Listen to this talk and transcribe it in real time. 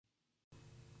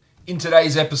In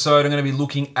today's episode, I'm going to be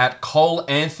looking at Cole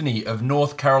Anthony of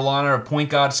North Carolina, a point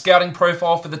guard, scouting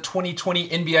profile for the 2020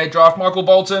 NBA Draft. Michael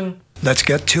Bolton. Let's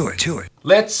get to it.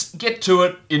 Let's get to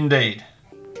it, indeed.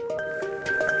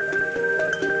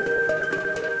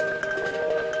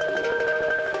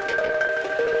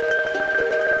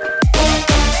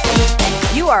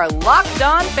 You are Locked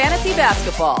On Fantasy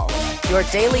Basketball, your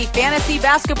daily fantasy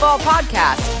basketball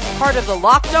podcast, part of the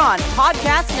Locked On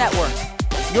Podcast Network,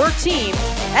 your team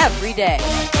every day.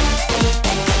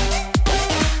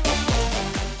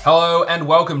 Hello and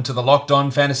welcome to the Locked On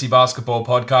Fantasy Basketball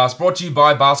podcast, brought to you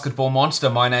by Basketball Monster.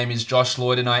 My name is Josh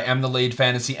Lloyd and I am the lead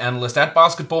fantasy analyst at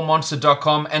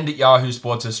basketballmonster.com and at Yahoo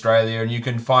Sports Australia. And you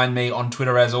can find me on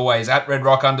Twitter as always at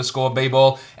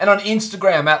redrock_bball and on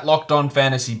Instagram at Locked On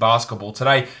Fantasy Basketball.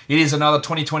 Today it is another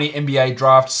 2020 NBA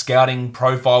Draft scouting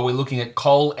profile. We're looking at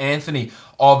Cole Anthony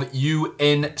of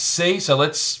UNC. So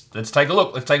let's take a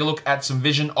look. Let's take a look at some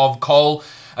vision of Cole.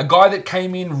 A guy that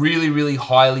came in really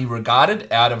highly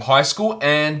regarded out of high school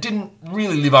and didn't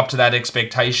really live up to that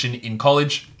expectation in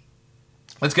college.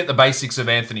 Let's get the basics of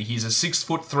Anthony. He's a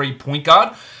 6'3" point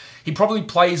guard. He probably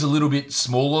plays a little bit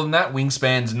smaller than that.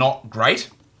 Wingspan's not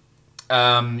great.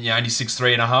 Only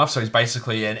 6'3.5", so he's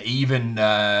basically an even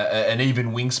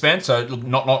wingspan. So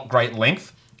not great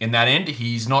length in that end.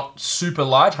 He's not super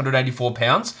large, 184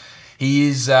 pounds.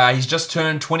 He's just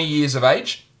turned 20 years of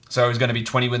age. So he's going to be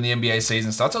 20 when the NBA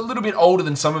season starts. A little bit older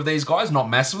than some of these guys, not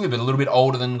massively, but a little bit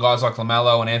older than guys like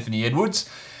LaMelo and Anthony Edwards.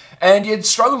 And he had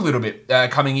struggled a little bit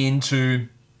coming into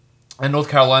North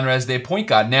Carolina as their point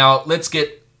guard. Now, let's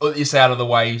get this out of the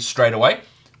way straight away.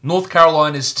 North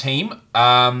Carolina's team,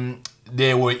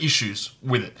 there were issues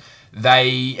with it.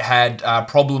 They had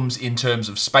problems in terms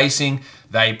of spacing.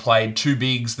 They played two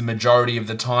bigs the majority of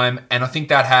the time. And I think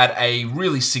that had a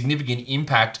really significant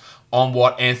impact on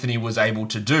what Anthony was able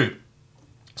to do.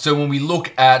 So when we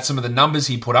look at some of the numbers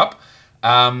he put up,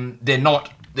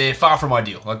 they're far from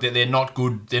ideal. Like they're not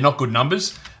good. They're not good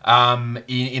numbers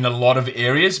in a lot of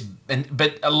areas.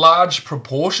 But a large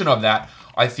proportion of that,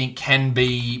 I think, can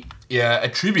be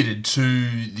attributed to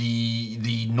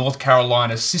the North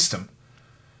Carolina system.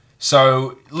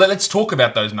 So let's talk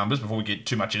about those numbers before we get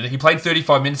too much into it. He played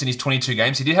 35 minutes in his 22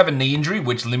 games. He did have a knee injury,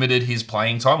 which limited his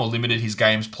playing time or limited his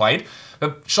games played,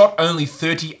 but shot only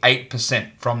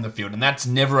 38% from the field. And that's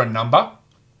never a number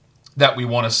that we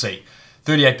want to see.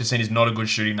 38% is not a good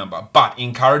shooting number. But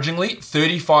encouragingly,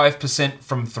 35%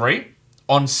 from three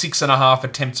on 6.5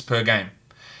 attempts per game.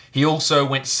 He also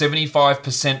went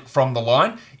 75% from the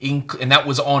line, and that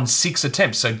was on 6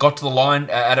 attempts. So got to the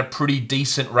line at a pretty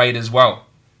decent rate as well.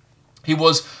 He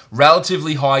was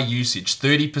relatively high usage,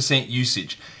 30%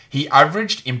 usage. He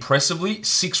averaged, impressively,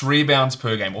 6 rebounds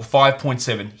per game, or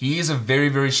 5.7. He is a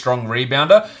very strong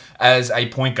rebounder as a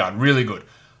point guard. Really good.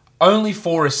 Only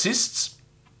 4 assists,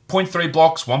 0.3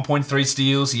 blocks, 1.3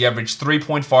 steals. He averaged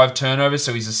 3.5 turnovers,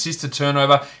 so his assist to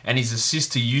turnover and his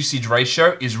assist to usage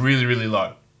ratio is really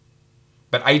low.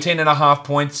 But 18.5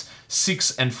 points,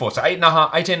 6 and 4. So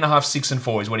 18.5, 6 and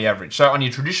 4 is what he averaged. So on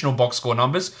your traditional box score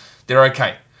numbers, they're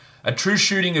okay. A true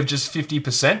shooting of just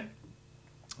 50%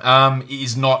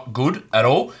 is not good at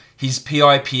all. His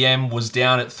PIPM was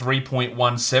down at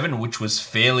 3.17, which was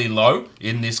fairly low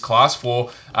in this class. For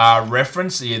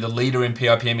reference, the leader in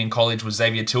PIPM in college was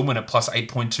Xavier Tillman at plus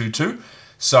 8.22.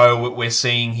 So we're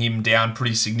seeing him down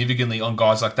pretty significantly on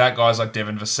guys like that. Guys like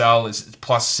Devin Vassell is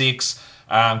plus 6.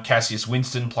 Cassius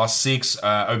Winston plus 6,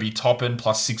 Obi Toppin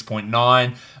plus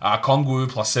 6.9, Kongwu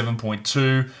plus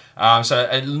 7.2. So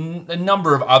a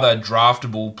number of other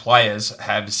draftable players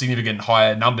have significant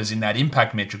higher numbers in that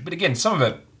impact metric. But again, some of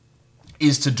it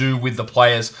is to do with the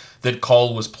players that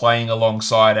Cole was playing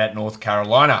alongside at North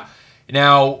Carolina.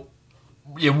 Now,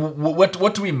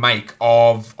 what do we make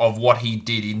of what he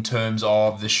did in terms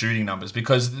of the shooting numbers?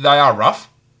 Because they are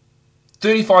rough.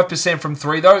 35% from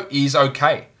three, though, is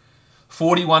okay.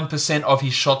 41% of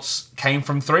his shots came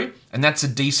from three, and that's a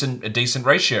decent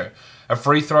ratio. A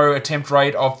free throw attempt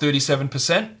rate of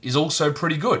 37% is also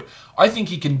pretty good. I think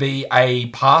he can be a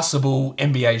passable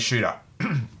NBA shooter.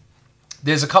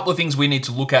 There's a couple of things we need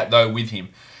to look at, though, with him.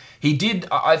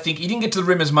 I think he didn't get to the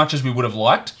rim as much as we would have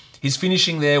liked. His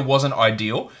finishing there wasn't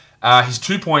ideal. His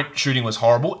two-point shooting was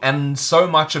horrible, and so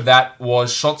much of that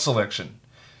was shot selection.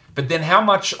 But then how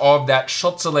much of that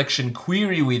shot selection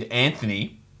query with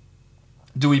Anthony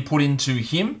do we put into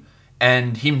him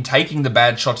and him taking the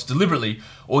bad shots deliberately,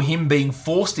 or him being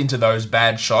forced into those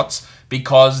bad shots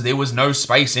because there was no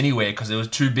space anywhere, because there was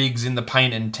two bigs in the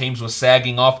paint and teams were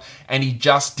sagging off, and he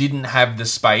just didn't have the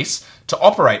space to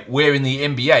operate. Where in the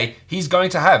NBA, he's going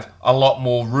to have a lot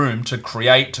more room to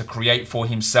create for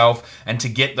himself and to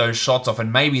get those shots off.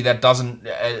 And maybe that doesn't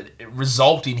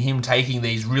result in him taking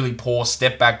these really poor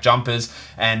step back jumpers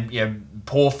and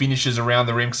poor finishes around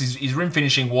the rim, because his rim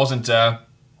finishing wasn't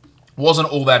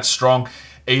all that strong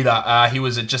either. He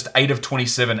was at just 8 of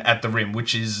 27 at the rim,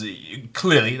 which is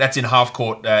clearly, that's in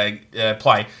half-court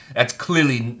play. That's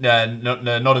clearly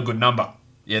not a good number.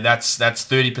 Yeah, that's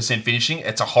 30% finishing.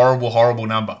 It's a horrible, horrible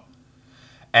number.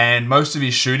 And most of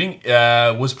his shooting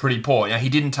was pretty poor. Now, he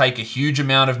didn't take a huge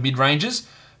amount of mid-ranges,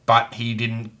 but he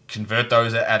didn't convert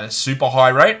those at a super high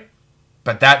rate.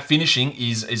 But that finishing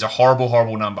is a horrible,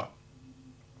 horrible number.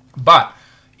 But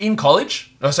in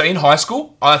college, so in high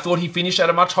school, I thought he finished at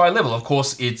a much higher level. Of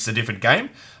course, it's a different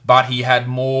game, but he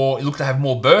looked to have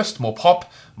more burst, more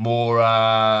pop, more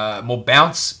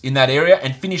bounce in that area,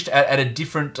 and finished at a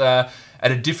different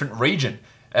region.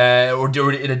 Or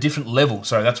at a different level.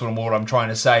 Sorry, that's what I'm trying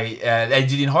to say. They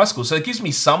did in high school. So it gives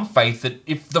me some faith that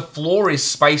if the floor is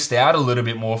spaced out a little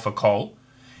bit more for Cole,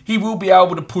 he will be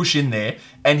able to push in there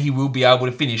and he will be able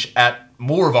to finish at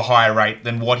more of a higher rate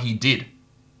than what he did.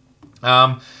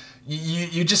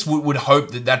 You just would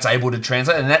hope that that's able to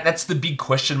translate. And that's the big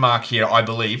question mark here, I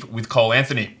believe, with Cole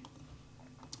Anthony.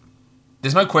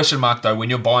 There's no question mark, though, when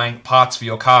you're buying parts for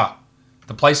your car.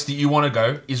 The place that you want to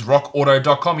go is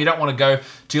rockauto.com. You don't want to go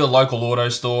to your local auto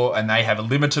store and they have a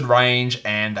limited range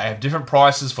and they have different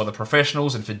prices for the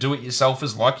professionals and for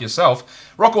do-it-yourselfers like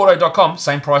yourself. Rockauto.com,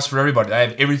 same price for everybody. They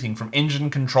have everything from engine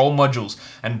control modules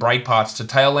and brake parts to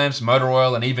tail lamps, motor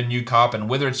oil, and even new carpet. And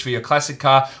whether it's for your classic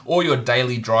car or your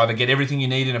daily driver, get everything you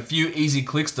need in a few easy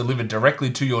clicks delivered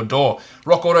directly to your door.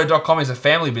 Rockauto.com is a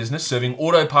family business serving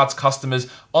auto parts customers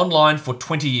online for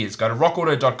 20 years. Go to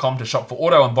rockauto.com to shop for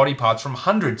auto and body parts from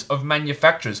hundreds of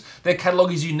manufacturers. Their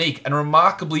catalog is unique and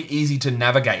remarkably easy to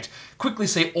navigate. Quickly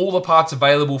see all the parts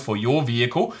available for your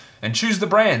vehicle and choose the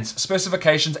brands,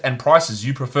 specifications, and prices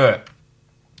you prefer.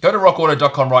 Go to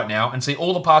rockauto.com right now and see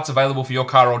all the parts available for your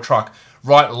car or truck.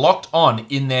 Write Locked On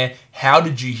in their How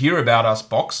Did You Hear About Us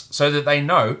box so that they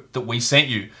know that we sent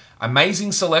you.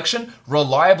 Amazing selection,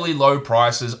 reliably low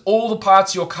prices, all the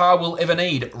parts your car will ever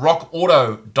need.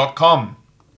 rockauto.com.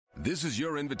 This is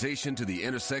your invitation to the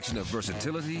intersection of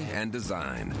versatility and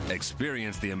design.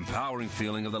 Experience the empowering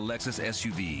feeling of the Lexus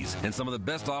SUVs and some of the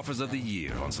best offers of the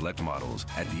year on select models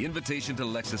at the Invitation to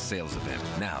Lexus sales event,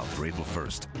 now through April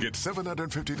 1st. Get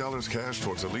 $750 cash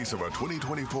towards the lease of a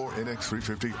 2024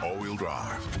 NX350 all-wheel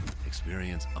drive.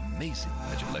 Experience amazing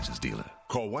at your Lexus dealer.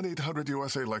 Call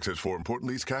 1-800-USA-LEXUS for important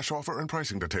lease cash offer and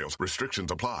pricing details.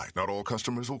 Restrictions apply. Not all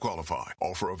customers will qualify.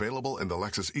 Offer available in the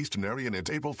Lexus Eastern area and it's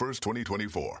April 1st,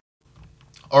 2024.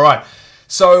 All right,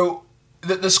 so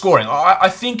the scoring. I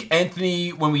think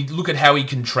Anthony, when we look at how he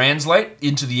can translate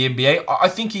into the NBA, I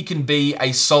think he can be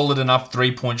a solid enough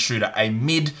three-point shooter, a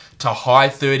mid to high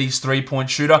 30s three-point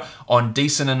shooter on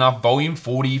decent enough volume,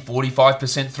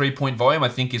 40-45% three-point volume, I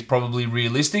think is probably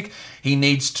realistic. He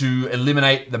needs to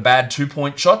eliminate the bad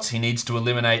two-point shots. He needs to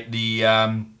eliminate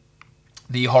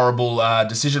the horrible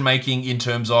decision-making in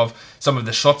terms of some of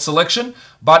the shot selection,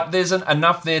 but there's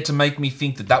enough there to make me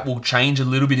think that will change a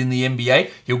little bit in the NBA.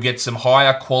 He'll get some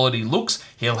higher quality looks.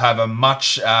 He'll have a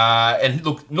much... and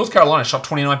look, North Carolina shot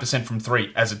 29% from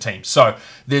three as a team, so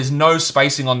there's no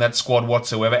spacing on that squad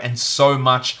whatsoever, and so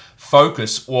much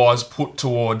focus was put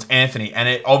towards Anthony, and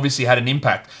it obviously had an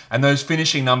impact. And those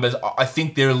finishing numbers, I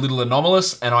think they're a little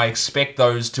anomalous, and I expect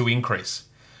those to increase.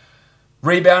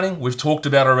 Rebounding, we've talked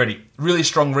about already. Really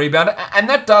strong rebounder, and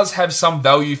that does have some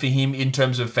value for him in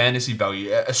terms of fantasy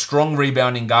value. A strong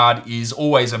rebounding guard is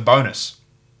always a bonus.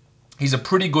 He's a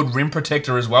pretty good rim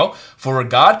protector as well for a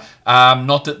guard.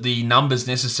 Not that the numbers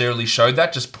necessarily showed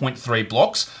that, just 0.3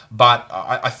 blocks, but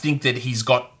I think that he's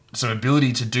got some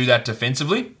ability to do that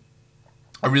defensively.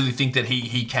 I really think that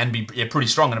he can be pretty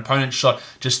strong. An opponent shot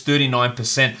just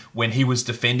 39% when he was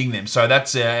defending them. So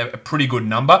that's a pretty good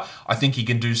number. I think he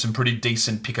can do some pretty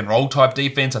decent pick and roll type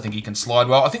defense. I think he can slide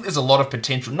well. I think there's a lot of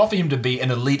potential, not for him to be an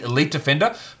elite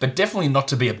defender, but definitely not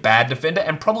to be a bad defender,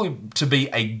 and probably to be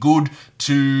a good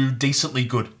to decently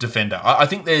good defender. I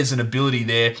think there's an ability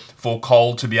there for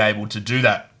Cole to be able to do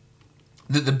that.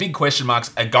 The big question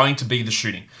marks are going to be the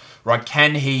shooting, right?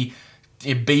 Can he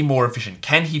be more efficient?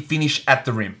 Can he finish at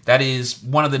the rim? That is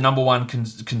one of the number one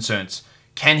concerns.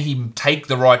 Can he take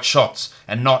the right shots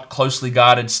and not closely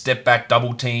guarded, step back,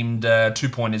 double teamed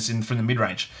two-pointers in from the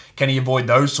mid-range? Can he avoid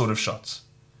those sort of shots?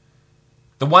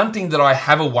 The one thing that I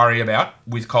have a worry about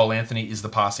with Cole Anthony is the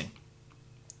passing.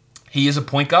 He is a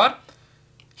point guard.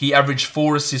 He averaged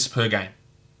 4 assists per game.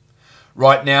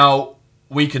 Right now,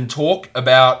 we can talk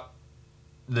about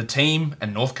the team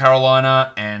and North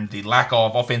Carolina and the lack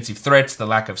of offensive threats, the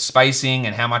lack of spacing,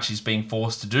 and how much he's being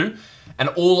forced to do. And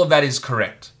all of that is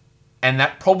correct. And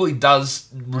that probably does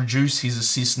reduce his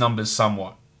assist numbers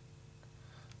somewhat.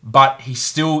 But he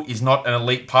still is not an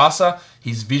elite passer.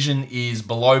 His vision is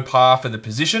below par for the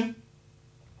position.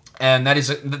 And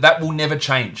that will never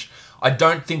change. I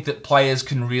don't think that players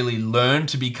can really learn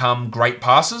to become great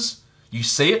passers. You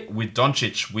see it with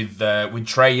Doncic, with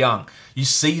Trae Young. You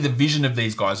see the vision of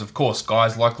these guys. Of course,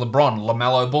 guys like LeBron,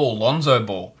 LaMelo Ball, Lonzo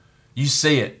Ball. You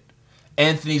see it.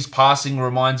 Anthony's passing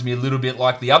reminds me a little bit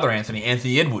like the other Anthony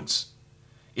Edwards.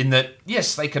 In that,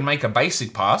 yes, they can make a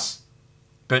basic pass,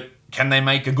 but can they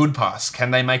make a good pass?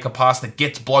 Can they make a pass that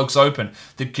gets blokes open,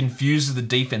 that confuses the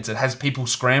defense, that has people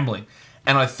scrambling?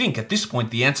 And I think at this point,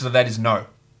 the answer to that is no.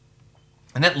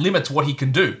 And that limits what he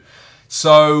can do.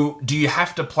 So do you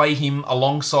have to play him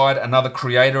alongside another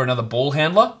creator, another ball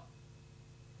handler?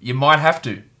 You might have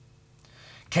to.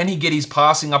 Can he get his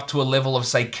passing up to a level of,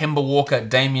 say, Kemba Walker,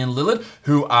 Damian Lillard,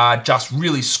 who are just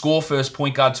really score-first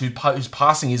point guards whose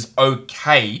passing is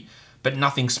okay, but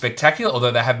nothing spectacular, although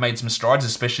they have made some strides,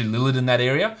 especially Lillard in that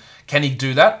area? Can he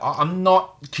do that? I'm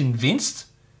not convinced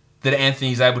that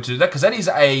Anthony's able to do that, because that is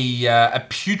a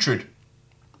putrid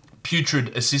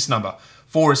assist number.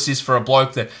 4 assists for a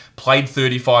bloke that played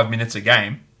 35 minutes a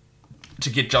game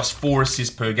to get just 4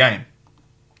 assists per game.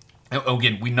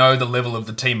 Again, we know the level of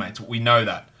the teammates. We know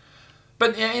that.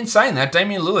 But in saying that,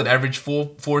 Damian Lillard averaged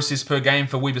 4 assists per game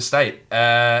for Weber State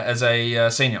as a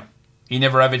senior. He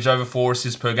never averaged over 4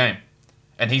 assists per game.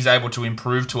 And he's able to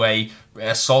improve to a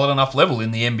solid enough level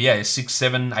in the NBA, a 6,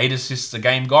 7, 8 assists a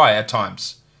game guy at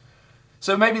times.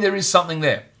 So maybe there is something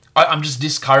there. I'm just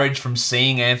discouraged from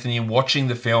seeing Anthony and watching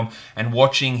the film and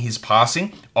watching his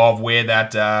passing of where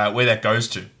that goes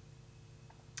to.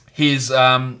 His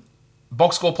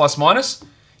box score plus minus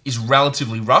is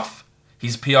relatively rough.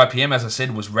 His PIPM, as I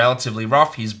said, was relatively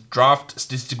rough. His draft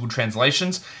statistical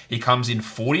translations, he comes in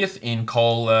 40th in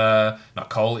Cole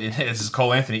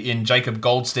Anthony, in Jacob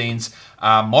Goldstein's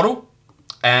model.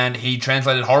 And he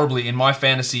translated horribly in my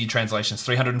fantasy translations,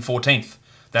 314th.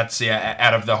 That's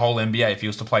out of the whole NBA if he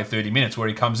was to play 30 minutes where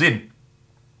he comes in.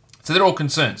 So they're all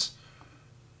concerns.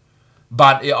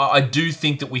 But I do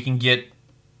think that we can get,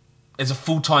 as a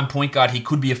full-time point guard, he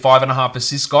could be a 5.5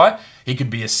 assist guy. He could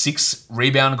be a 6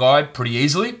 rebound guy pretty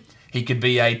easily. He could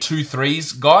be a 2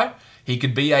 threes guy. He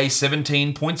could be a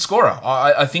 17-point scorer.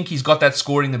 I think he's got that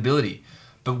scoring ability.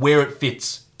 But where it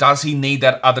fits, does he need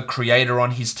that other creator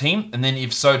on his team? And then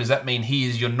if so, does that mean he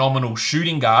is your nominal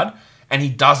shooting guard and he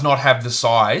does not have the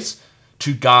size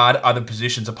to guard other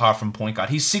positions apart from point guard?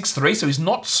 He's 6'3", so he's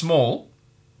not small,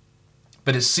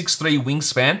 but his 6'3"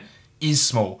 wingspan is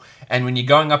small. And when you're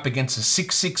going up against a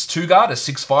 6'6" 2 guard, a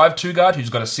 6'5" 2 guard who's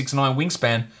got a 6'9"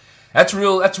 wingspan, that's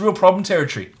real problem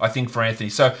territory, I think, for Anthony.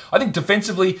 So I think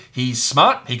defensively, he's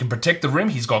smart. He can protect the rim.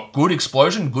 He's got good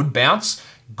explosion, good bounce,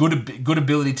 good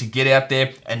ability to get out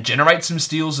there and generate some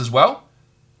steals as well.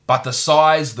 But the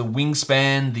size, the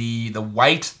wingspan, the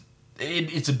weight,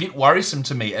 it's a bit worrisome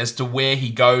to me as to where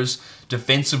he goes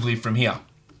defensively from here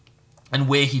and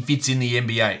where he fits in the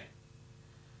NBA.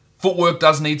 Footwork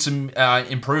does need some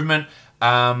improvement,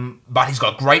 but he's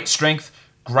got great strength,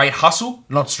 great hustle,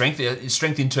 not strength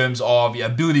in terms of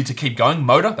ability to keep going,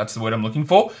 motor, that's the word I'm looking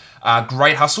for,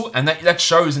 great hustle, and that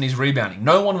shows in his rebounding.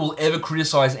 No one will ever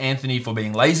criticize Anthony for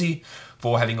being lazy,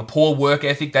 for having a poor work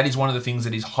ethic. That is one of the things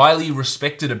that is highly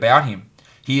respected about him.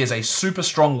 He is a super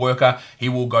strong worker. He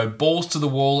will go balls to the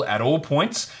wall at all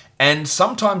points. And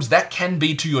sometimes that can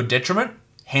be to your detriment.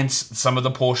 Hence some of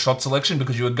the poor shot selection,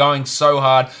 because you are going so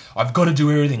hard. I've got to do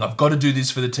everything. I've got to do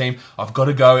this for the team. I've got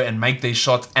to go and make these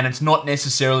shots. And it's not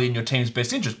necessarily in your team's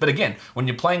best interest. But again, when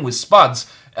you're playing with spuds,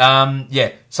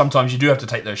 sometimes you do have to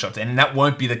take those shots. And that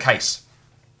won't be the case.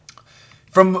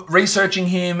 From researching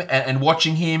him and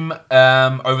watching him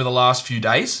over the last few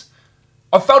days,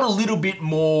 I felt a little bit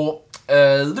more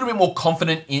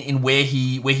confident in where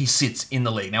he sits in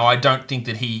the league. Now, I don't think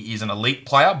that he is an elite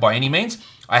player by any means.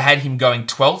 I had him going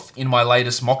 12th in my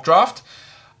latest mock draft.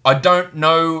 I don't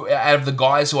know, out of the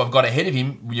guys who I've got ahead of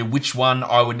him, which one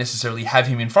I would necessarily have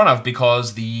him in front of,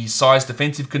 because the size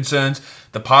defensive concerns,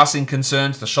 the passing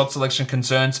concerns, the shot selection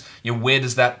concerns, where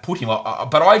does that put him?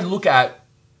 But I look at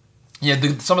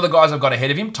some of the guys I've got ahead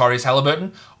of him, Tyrese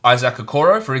Halliburton, Isaac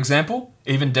Okoro, for example,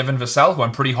 even Devin Vassell, who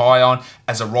I'm pretty high on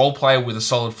as a role player with a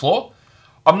solid floor.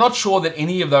 I'm not sure that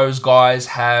any of those guys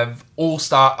have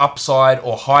all-star upside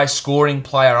or high-scoring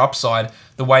player upside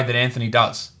the way that Anthony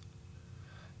does.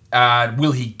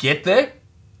 Will he get there?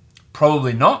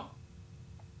 Probably not.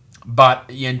 But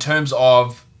in terms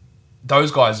of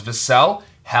those guys, Vassell,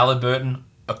 Halliburton,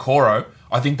 Okoro,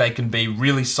 I think they can be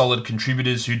really solid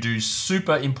contributors who do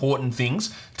super important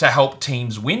things to help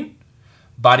teams win.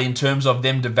 But in terms of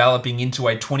them developing into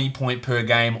a 20-point per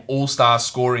game all-star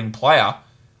scoring player,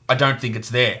 I don't think it's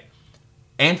there.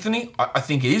 Anthony, I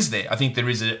think it is there. I think there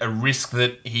is a risk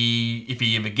that if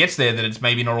he ever gets there, that it's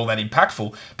maybe not all that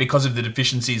impactful because of the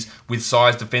deficiencies with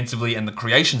size defensively and the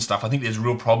creation stuff. I think there's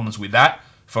real problems with that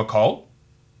for Cole.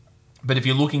 But if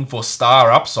you're looking for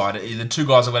star upside, the two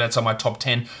guys I've got outside my top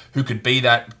 10 who could be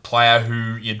that player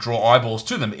who you draw eyeballs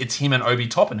to them, it's him and Obi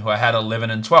Toppin, who I had 11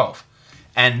 and 12.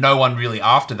 And no one really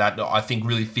after that, I think,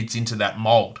 really fits into that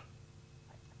mold.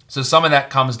 So some of that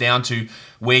comes down to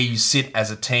where you sit as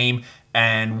a team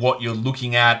and what you're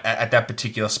looking at that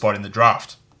particular spot in the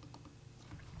draft.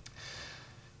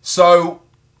 So,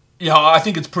 I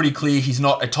think it's pretty clear he's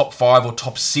not a top 5 or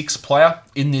top 6 player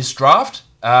in this draft.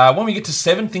 When we get to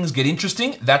 7, things get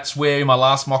interesting. That's where in my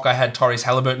last mock I had Tyrese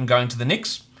Halliburton going to the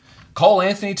Knicks. Cole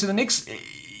Anthony to the Knicks.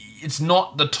 It's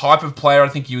not the type of player I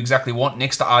think you exactly want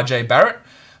next to RJ Barrett,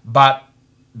 but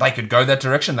they could go that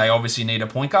direction. They obviously need a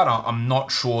point guard. I'm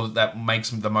not sure that makes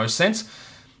the most sense.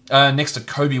 Next to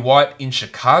Kobe White in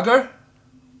Chicago.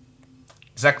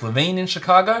 Zach LaVine in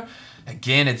Chicago.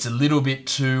 Again, it's a little bit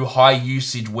too high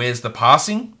usage. Where's the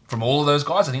passing from all of those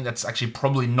guys? I think that's actually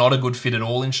probably not a good fit at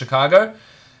all in Chicago.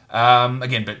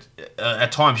 But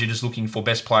at times you're just looking for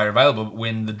best player available. But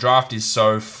when the draft is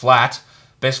so flat,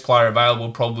 best player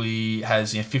available probably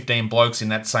has 15 blokes in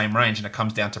that same range, and it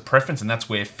comes down to preference, and that's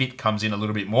where fit comes in a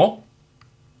little bit more.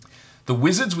 The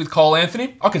Wizards with Cole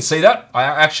Anthony, I can see that. I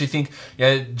actually think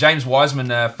James Wiseman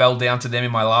fell down to them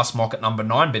in my last mock at number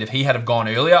 9, but if he had have gone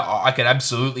earlier, I could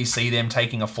absolutely see them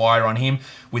taking a flyer on him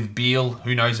with Beal.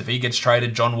 Who knows if he gets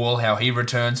traded, John Wall, how he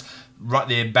returns. Right,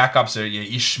 their backups are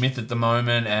Ish Smith at the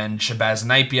moment and Shabazz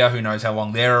Napier. Who knows how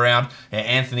long they're around.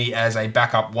 Anthony as a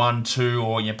backup 1, 2,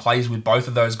 or plays with both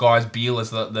of those guys. Beal as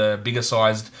the bigger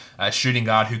sized shooting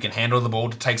guard who can handle the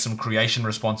ball to take some creation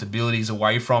responsibilities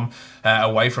away from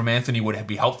Anthony would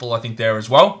be helpful, I think, there as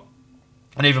well.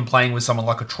 And even playing with someone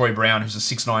like a Troy Brown, who's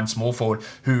a 6'9" small forward,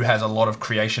 who has a lot of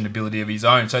creation ability of his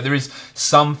own. So there is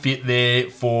some fit there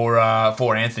for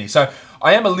Anthony. So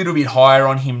I am a little bit higher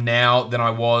on him now than I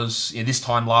was this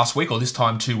time last week or this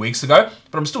time 2 weeks ago,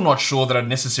 but I'm still not sure that I'd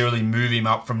necessarily move him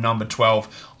up from number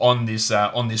 12 on this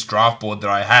draft board that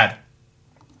I had.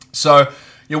 So,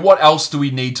 what else do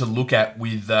we need to look at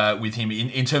with him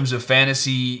in terms of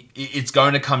fantasy? It's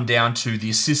going to come down to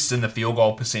the assists and the field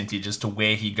goal percentage as to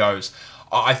where he goes.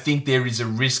 I think there is a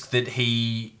risk that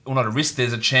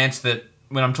there's a chance that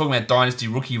when I'm talking about dynasty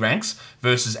rookie ranks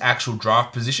versus actual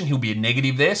draft position, he'll be a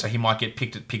negative there. So he might get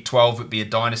picked at pick 12. It'd be a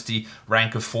dynasty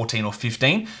rank of 14 or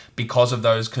 15 because of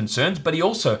those concerns. But he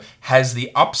also has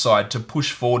the upside to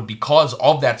push forward because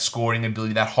of that scoring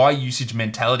ability, that high usage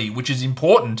mentality, which is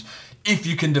important if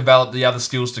you can develop the other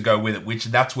skills to go with it, which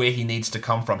that's where he needs to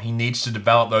come from. He needs to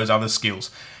develop those other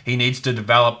skills. He needs to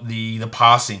develop the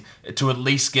passing to at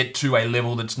least get to a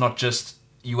level that's not just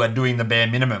you are doing the bare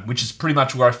minimum, which is pretty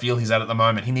much where I feel he's at the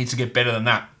moment. He needs to get better than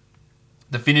that.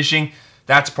 The finishing,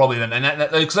 that's probably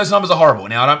because those numbers are horrible.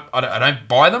 Now I don't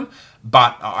buy them,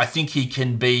 but I think he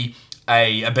can be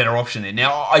a better option there.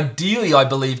 Now, ideally, I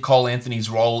believe Cole Anthony's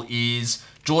role is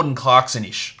Jordan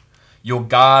Clarkson-ish. Your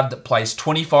guard that plays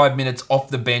 25 minutes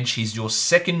off the bench. He's your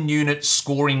second unit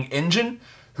scoring engine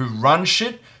who runs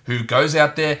shit, who goes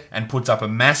out there and puts up a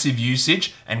massive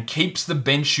usage and keeps the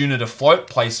bench unit afloat,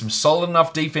 plays some solid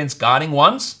enough defense guarding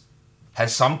ones,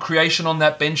 has some creation on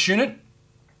that bench unit,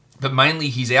 but mainly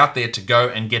he's out there to go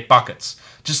and get buckets.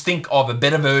 Just think of a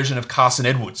better version of Carson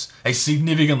Edwards, a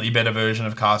significantly better version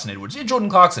of Carson Edwards. Jordan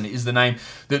Clarkson is the name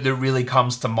that really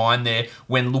comes to mind there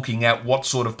when looking at what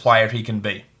sort of player he can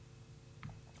be.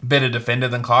 Better defender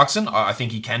than Clarkson, I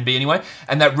think he can be anyway.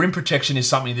 And that rim protection is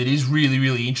something that is really,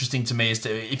 really interesting to me as to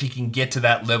if he can get to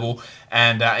that level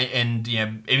and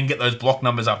even get those block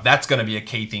numbers up. That's going to be a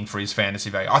key thing for his fantasy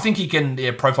value. I think he can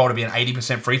profile to be an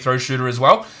 80% free throw shooter as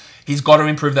well. He's got to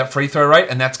improve that free throw rate,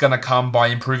 and that's going to come by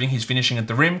improving his finishing at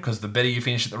the rim, because the better you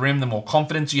finish at the rim, the more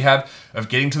confidence you have of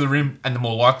getting to the rim, and the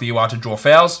more likely you are to draw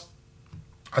fouls.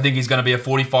 I think he's going to be a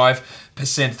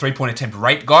 45% three-point attempt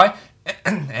rate guy,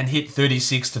 and hit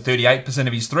 36 to 38%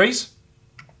 of his threes.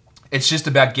 It's just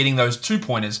about getting those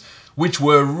 2-pointers, which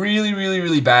were really, really,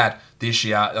 really bad this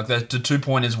year. Like the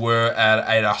 2-pointers were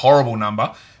at a horrible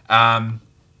number.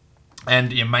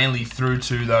 and mainly through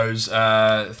to those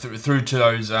finishes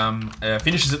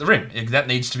at the rim. That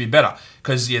needs to be better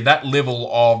because that level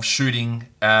of shooting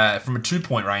from a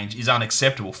 2-point range is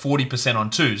unacceptable. 40% on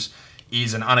twos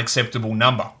is an unacceptable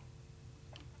number.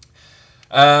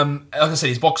 Like I said,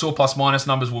 his box score plus minus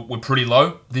numbers were pretty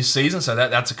low this season, so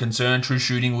that's a concern. True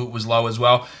shooting was low as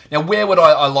well. Now, where would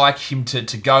I like him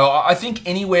to go? I think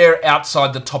anywhere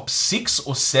outside the top 6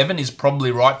 or 7 is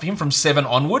probably right for him, from 7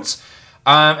 onwards.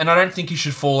 And I don't think he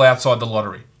should fall outside the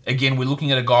lottery. Again, we're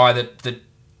looking at a guy that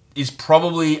is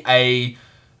probably a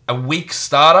weak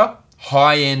starter,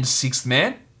 high-end 6th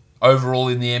man overall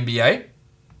in the NBA.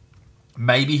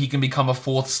 Maybe he can become a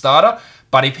 4th starter.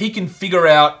 But if he can figure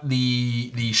out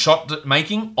the shot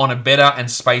making on a better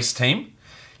and spaced team,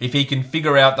 if he can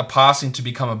figure out the passing to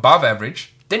become above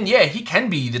average, then he can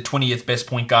be the 20th best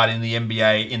point guard in the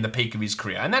NBA in the peak of his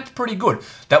career. And that's pretty good.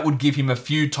 That would give him a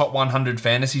few top 100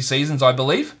 fantasy seasons, I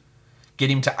believe. Get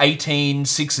him to 18,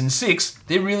 6, and 6.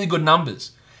 They're really good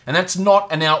numbers. And that's not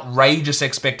an outrageous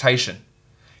expectation.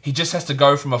 He just has to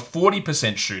go from a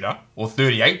 40% shooter or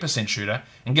 38% shooter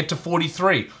and get to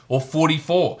 43 or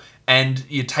 44. And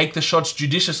you take the shots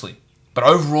judiciously. But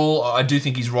overall, I do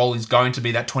think his role is going to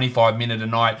be that 25-minute a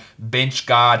night bench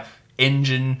guard,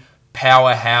 engine,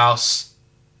 powerhouse,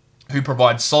 who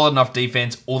provides solid enough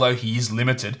defense, although he is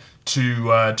limited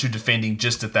to defending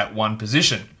just at that one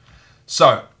position.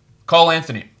 So, Cole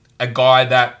Anthony, a guy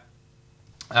that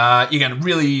you're going to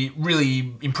really,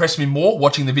 really impress me more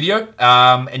watching the video,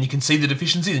 and you can see the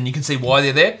deficiencies and you can see why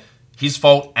they're there. His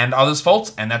fault and others'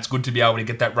 faults, and that's good to be able to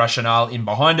get that rationale in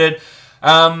behind it.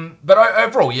 But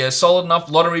overall, solid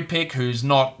enough lottery pick who's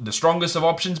not the strongest of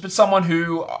options, but someone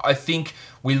who I think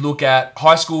we look at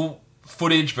high school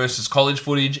footage versus college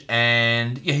footage,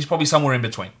 and he's probably somewhere in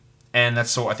between. And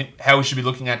that's I think how we should be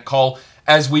looking at Cole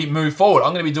as we move forward.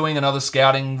 I'm going to be doing another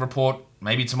scouting report,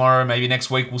 maybe tomorrow, maybe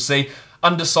next week, we'll see.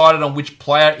 Undecided on which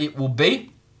player it will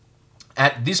be.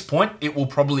 At this point, it will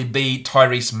probably be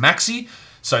Tyrese Maxey.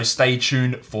 So stay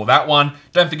tuned for that one.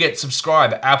 Don't forget,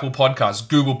 subscribe at Apple Podcasts,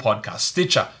 Google Podcasts,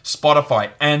 Stitcher,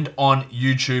 Spotify, and on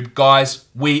YouTube. Guys,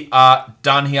 we are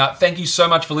done here. Thank you so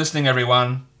much for listening,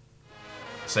 everyone.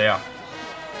 See ya.